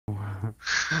I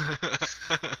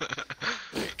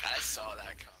saw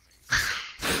that coming.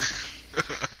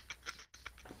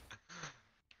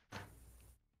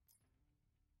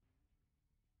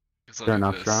 Starting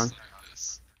off strong.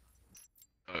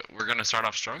 We're gonna start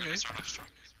off strong, eh?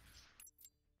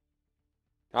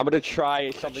 I'm gonna try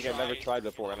something I've never tried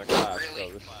before in a class, so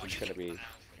this is gonna be.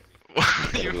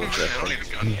 You don't need a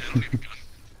gun.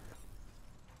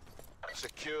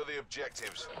 Secure the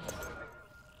objectives.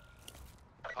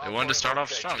 They wanted to start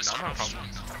off strong, not a problem.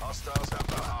 Hostiles have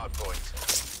the hard point.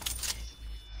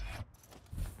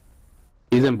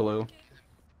 He's in blue.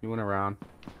 He went around.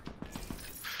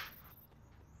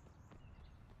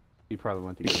 He probably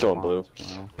went to get He's still in blue.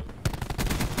 Wow.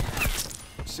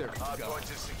 Hard point is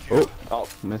secure. Oh,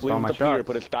 Missed leave all him my to Peter, shots.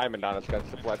 put his diamond on us, got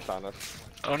the flex on us.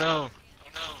 Oh no.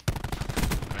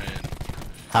 Man.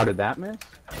 How did that miss?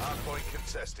 Hard point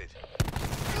contested.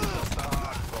 Lost the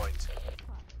hard point.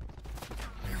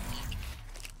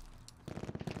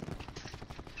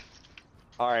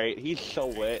 Alright, he's so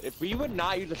lit. If we would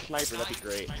not use a sniper, that'd be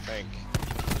great, I think.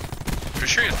 For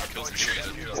sure he has kills, for sure he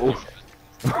has kills.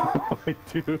 I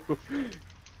do.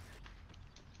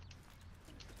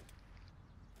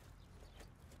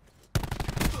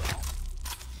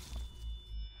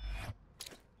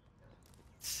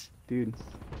 Dude.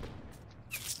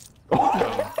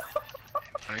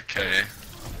 Okay.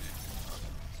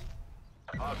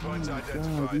 Hard points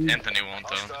identified. Anthony won't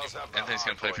though. Anthony's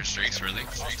gonna play for streaks, really?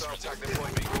 Hostile attack deploy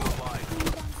beacon online.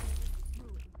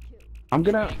 I'm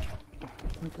gonna. Oh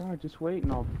my god, just wait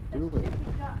and I'll do it.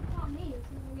 It's not me, it's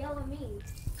yell at me.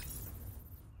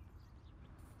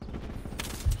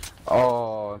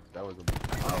 Oh, that was a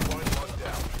Hard point locked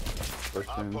down. first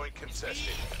Hard thing. point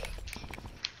contested.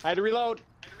 I had to reload.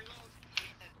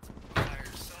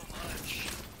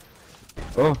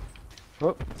 Oh.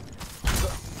 Oh.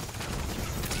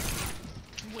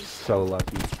 So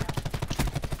lucky.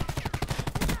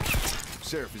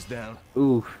 Sheriff is down.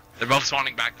 Oof. They're both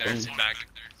spawning back there. It's in back.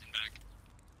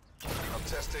 I'm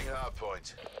testing hard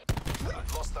point.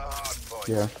 I've lost the hard point.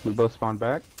 Yeah, we both spawned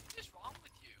back. What is wrong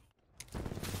with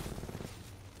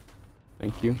you?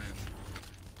 Thank you.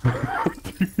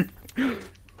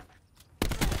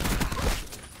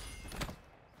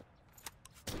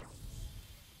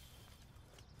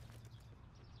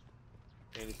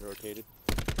 And he's rotated.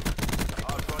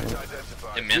 Hard point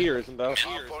identified. Hey, man. Peter isn't though.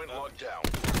 Hard point locked down.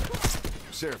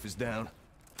 Sheriff is down.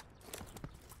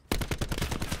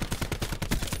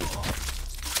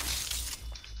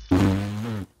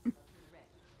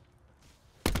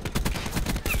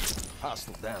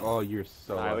 Hostile down. Oh, you're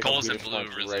so Nah, lucky. Cole's in Peter's blue,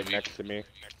 punching really right weak. next to me.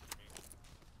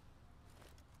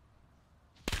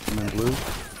 I'm in blue.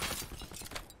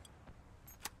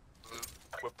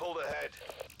 We're pulled ahead.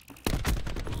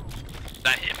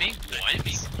 That hit me? What?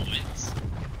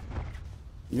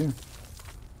 Yeah.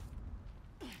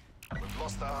 We've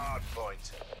lost the hard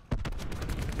point.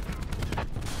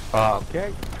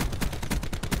 Okay.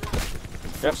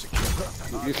 Yep.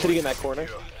 You're sitting in that corner.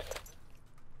 Secure.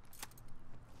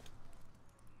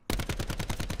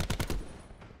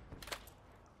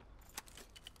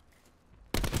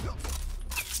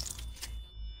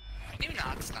 Can you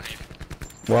not snipe?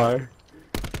 Why? Are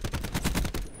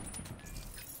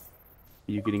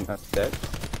you getting upset?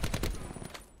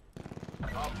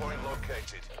 Hard point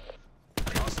located.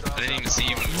 Hostiles I didn't even have see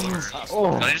you the hard before. point.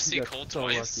 Oh, Did I just see you got Cole so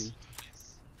twice? lucky.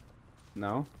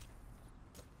 No.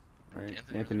 Right.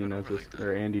 Anthony Anthony went knows over this, like that.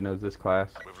 or Andy knows this class.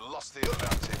 We've lost the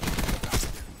advantage.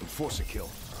 Force a kill.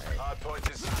 Hard point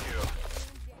is secure.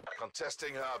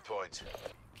 Contesting hard point.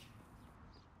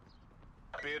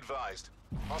 Be advised.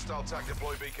 Hostile attack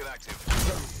deploy beacon active.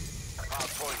 Hard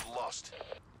point lost.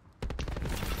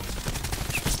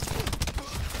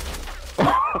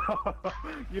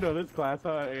 You know this class,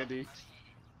 huh, Andy?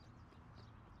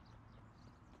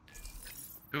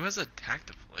 Who has a tac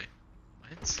deploy?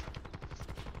 What?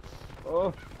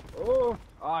 Oh, oh,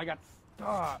 I got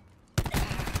stuck.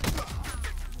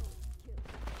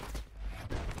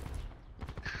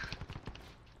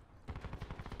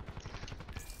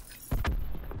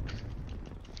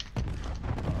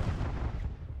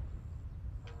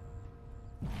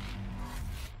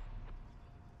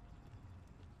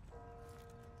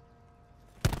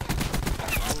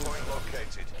 Hard point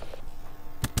located.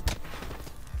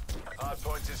 Hard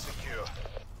point is secure.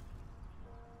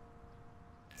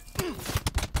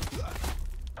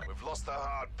 We've lost the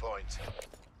hard point.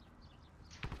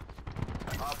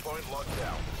 Hard point locked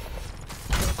down.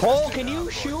 Cole, can you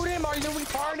shoot him? Are you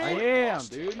retarded? I am,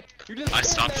 dude. You just I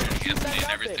stand stopped there shooting Anthony and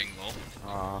nothing. everything, well.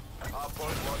 Aw. Hard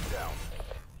point locked down.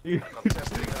 He's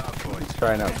Contesting hard point.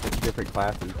 trying out different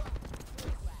classes.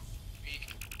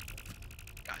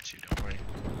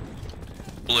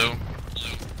 Blue.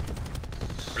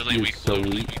 Really You're weak so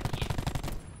blue. weak.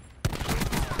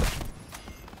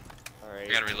 Alright.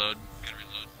 I gotta reload.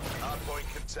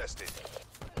 Hardpoint contested.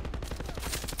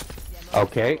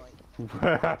 Okay.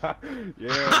 Yeah,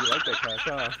 you like that class,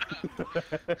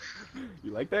 huh?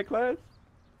 You like that class?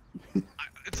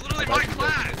 It's literally my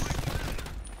class!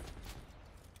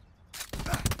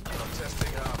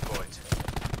 Contesting hardpoint.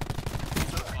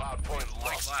 Hardpoint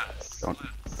My lost.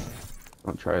 class.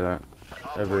 Don't try that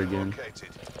ever Hardpoint again. located.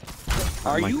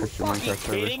 Are My you Christian fucking Minecraft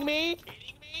server. kidding me?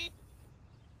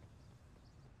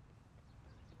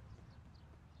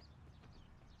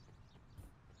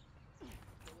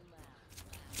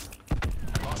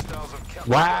 Hostiles have captured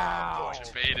Wow. the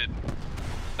hardpoint. Baited.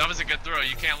 That was a good throw,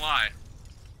 you can't lie.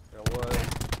 There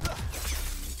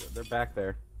was. They're back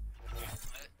there.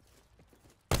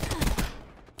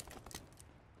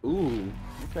 Ooh,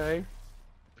 okay.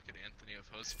 Look at Anthony of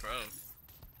Host Pro.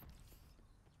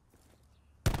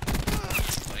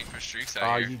 Playing for streaks out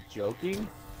Are here. you joking?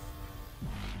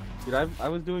 Dude, I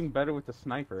was doing better with the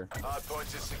sniper.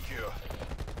 Hardpoint is secure.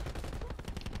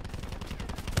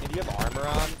 And you have armor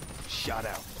on? Shot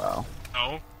out. Wow.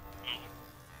 No?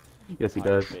 Yes, he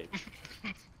does. Bitch.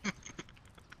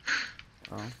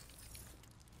 Oh.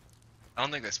 I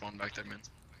don't think they spawned back there, man.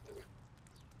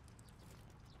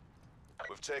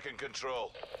 We've taken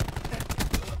control.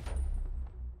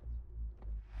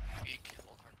 Weak.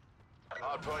 Hold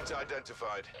on. Hardpoint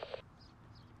identified.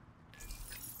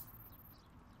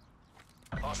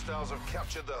 Hostiles have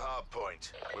captured the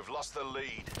hardpoint. We've lost the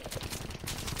lead.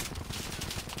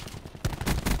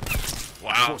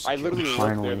 Wow. I literally looked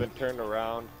Finally. there, then turned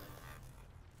around.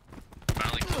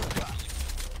 Finally killed me.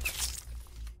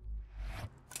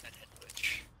 That head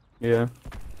glitch. Yeah.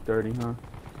 Dirty, huh?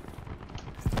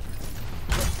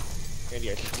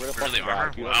 Andy, I swear to Really fucking armor?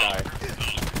 God, you don't Wow. die.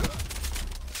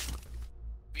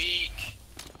 Weak.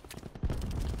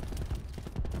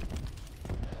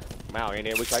 Wow,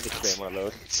 Andy, I wish I could spam one of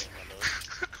those.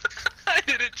 I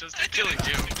did it just to killing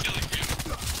you.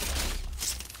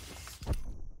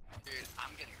 Dude,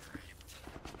 I'm getting raped.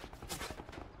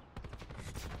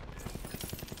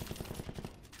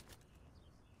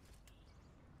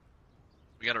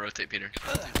 We gotta rotate Peter.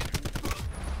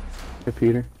 Hey,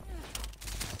 Peter.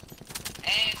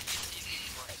 And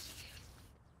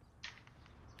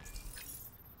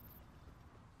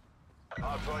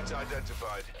Hardpoint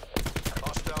identified.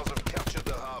 Hostiles have captured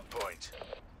the hardpoint.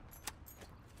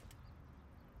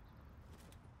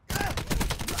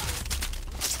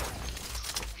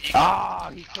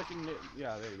 Ah, he's clicking it.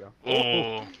 Yeah, there you go.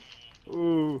 Oh,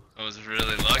 Ooh. I was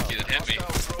really lucky that hit me.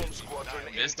 Hostile drone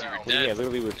squadron Missed you, inbound. you're dead. Yeah,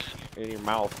 literally was in your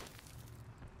mouth.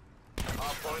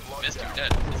 Hardpoint locked Missed, down. you're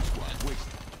dead.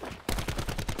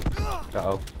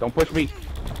 Uh-oh. Don't push me.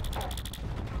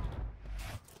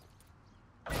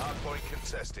 Hardpoint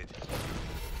contested.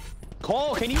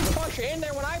 Cole, can you push in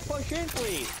there when I push in,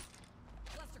 please?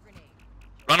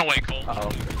 Run away, Cole. Uh-oh.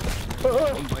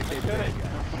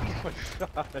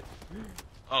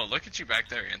 Oh, look at you back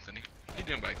there, Anthony. What are you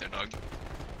doing back there, dog?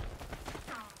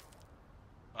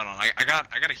 Hold on, I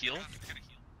gotta heal.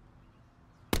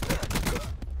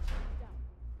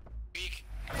 weak.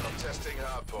 Contesting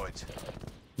hardpoint.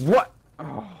 What?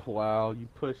 Oh, wow. You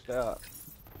pushed out.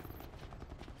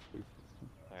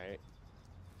 Alright.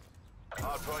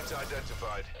 Hardpoint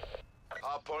identified.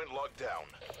 Hardpoint locked down.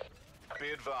 Be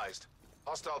advised.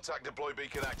 Hostile TAC deploy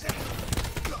beacon active.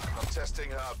 Contesting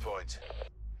hardpoint.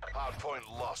 Hardpoint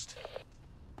lost.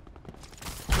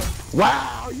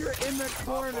 Wow, you're in the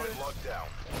corner. Hardpoint locked down.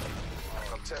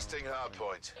 Contesting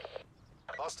hardpoint.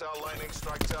 Hostile lightning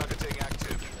strike targeting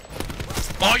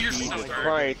active. Oh, you're so Jesus hurt.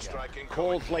 Christ. Striking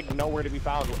Cole's like nowhere to be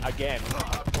found again.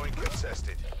 Hardpoint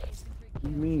contested. What do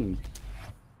you mean?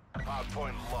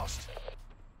 Hardpoint lost.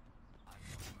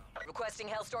 Requesting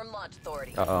Hellstorm Launch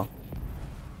Authority. Uh-oh.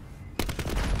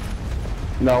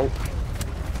 No.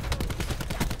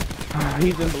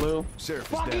 He's in blue. Seraph is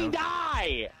Fucking down.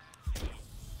 die!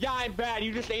 Yeah, I'm bad.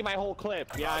 You just ate my whole clip.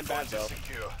 Yeah, I'm bad Hardpoint though. is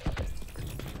secure.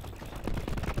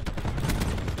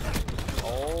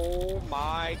 Oh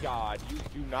my God! You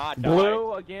do not die.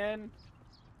 Blue again.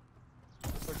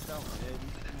 Pushed out mid.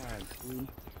 God, blue.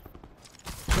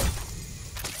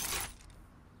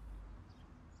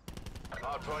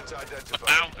 Hardpoint identified.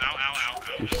 Ow, ow, ow, ow, ow.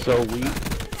 You're so weak.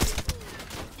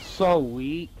 So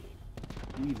weak.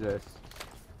 Jesus.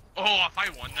 Oh, if I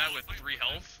won that with 3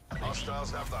 health.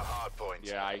 Hostiles have the hardpoint.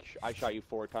 Yeah, I shot you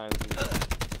 4 times. And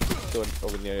still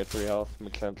over near 3 health.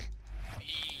 Makes sense.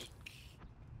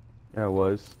 Yeah, it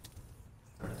was.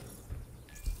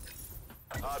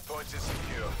 Hardpoint is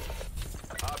secure.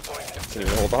 Hardpoint Can contested.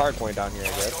 even hold the hard point down here, I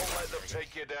guess. Don't let them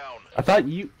take you down. I thought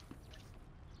you.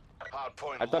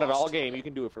 Hardpoint I've done it all lost. game. You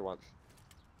can do it for once.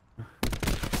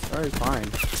 Alright, fine.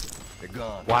 They're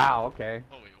gone. Wow. Okay.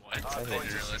 Holy what? I Hardpoint didn't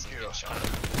is realize I was secure. getting shot.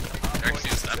 Hardpoint Actually,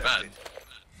 it's that bad.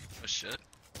 contested. Oh shit.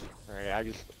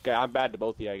 Alright, I'm bad to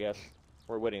both of you, I guess.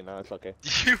 We're winning now. It's okay.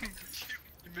 You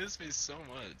miss me so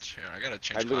much. Here, I gotta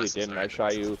change I literally classes. didn't. I Alright,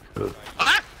 shot you.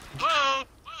 Ah! Whoa!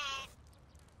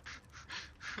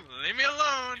 Leave me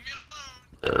alone!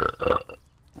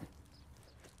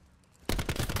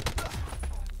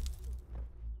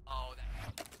 Oh,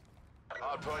 that.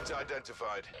 Hardpoint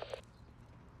identified.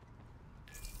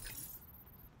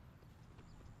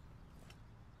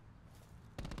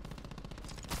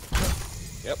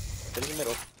 Yep. In the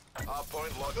middle.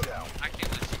 Hardpoint locked down. I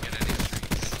can't let you get any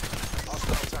streaks.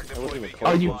 Hostile attack deploy wasn't even beacon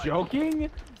Are you online. joking?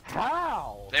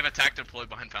 How? They have a tac deployed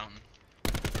behind fountain.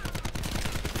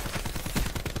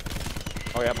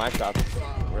 Oh yeah, my shot's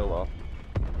real low.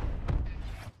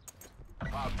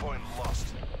 Hardpoint lost.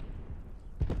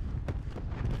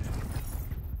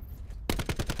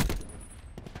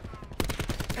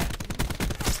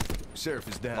 Sheriff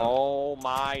is down. Oh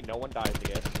my, no one dies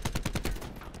again.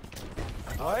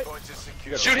 What? Hardpoint is You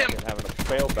secure. Shoot him! Having a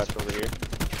fail fest over here.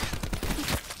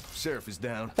 Sheriff is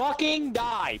down. Fucking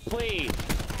die, please.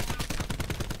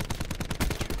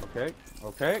 Okay.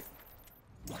 Okay.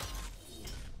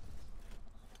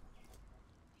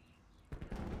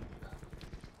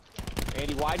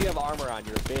 Andy, why do you have armor on?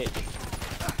 You're a bitch.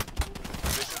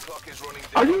 Mission clock is running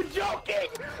Are down. you joking?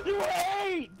 You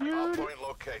hate, dude. Hardpoint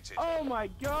located. Oh my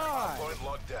god. Hardpoint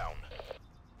locked down.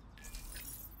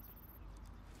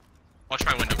 Watch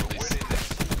my window, We're please. winning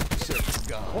this. Sheriff is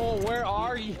gone. Oh, where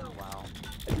are you? Wow.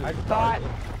 I thought.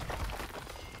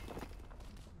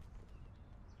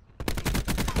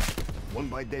 One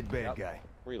by dead bad Yep. guy.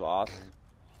 We lost.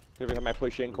 Every time I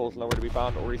push in, Cole's nowhere to be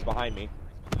found, or he's behind me.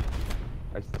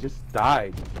 I just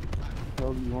died. What the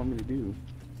hell do you want me to do?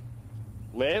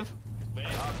 Live?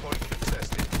 Hardpoint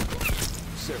contested.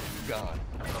 Sheriff is gone.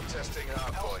 Contesting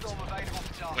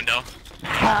hardpoint. Window.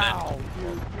 How,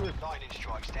 dude? You're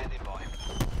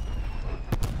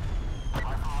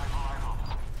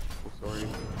so sorry.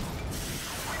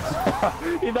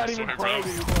 He's not even Sorry, playing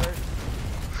bro. anymore.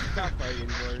 He's not playing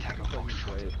anymore. He's not playing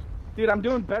play. Dude, I'm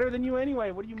doing better than you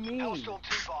anyway. What do you mean? Good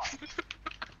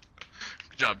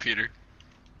job, Peter.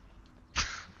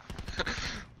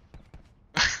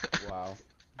 Wow.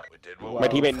 We did Wow. what My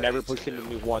we teammate were never paid to pushed into do.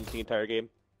 me once the entire game.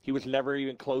 He was never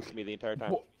even close to me the entire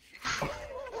time.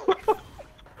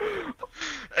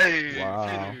 Hey,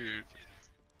 Wow. Peter.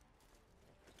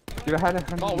 Dude, I had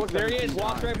 117 Oh, look, there he is.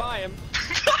 Walked right times. by him.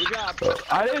 Good job.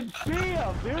 I didn't see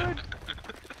him, dude.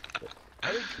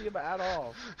 I didn't see him at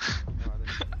all. No, I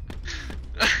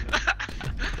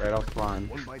didn't. Right off spawn.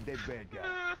 One by dead bad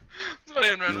guy. Somebody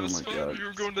ran Oh out my of God. We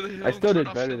were going to the hill. I still did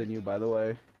and better turned than you, by the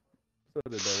way.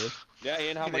 Still did better. Yeah,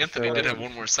 Ian, how much? Anthony did have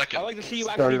one more second. I like to see you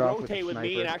Started actually off with rotate a with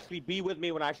me and sniper. actually be with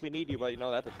me when I actually need you, but you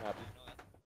know that doesn't happen.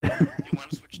 You want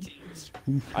to switch teams?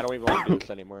 I don't even want to do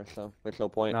this anymore, so there's no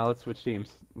point. Now let's switch teams.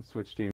 Let's switch teams.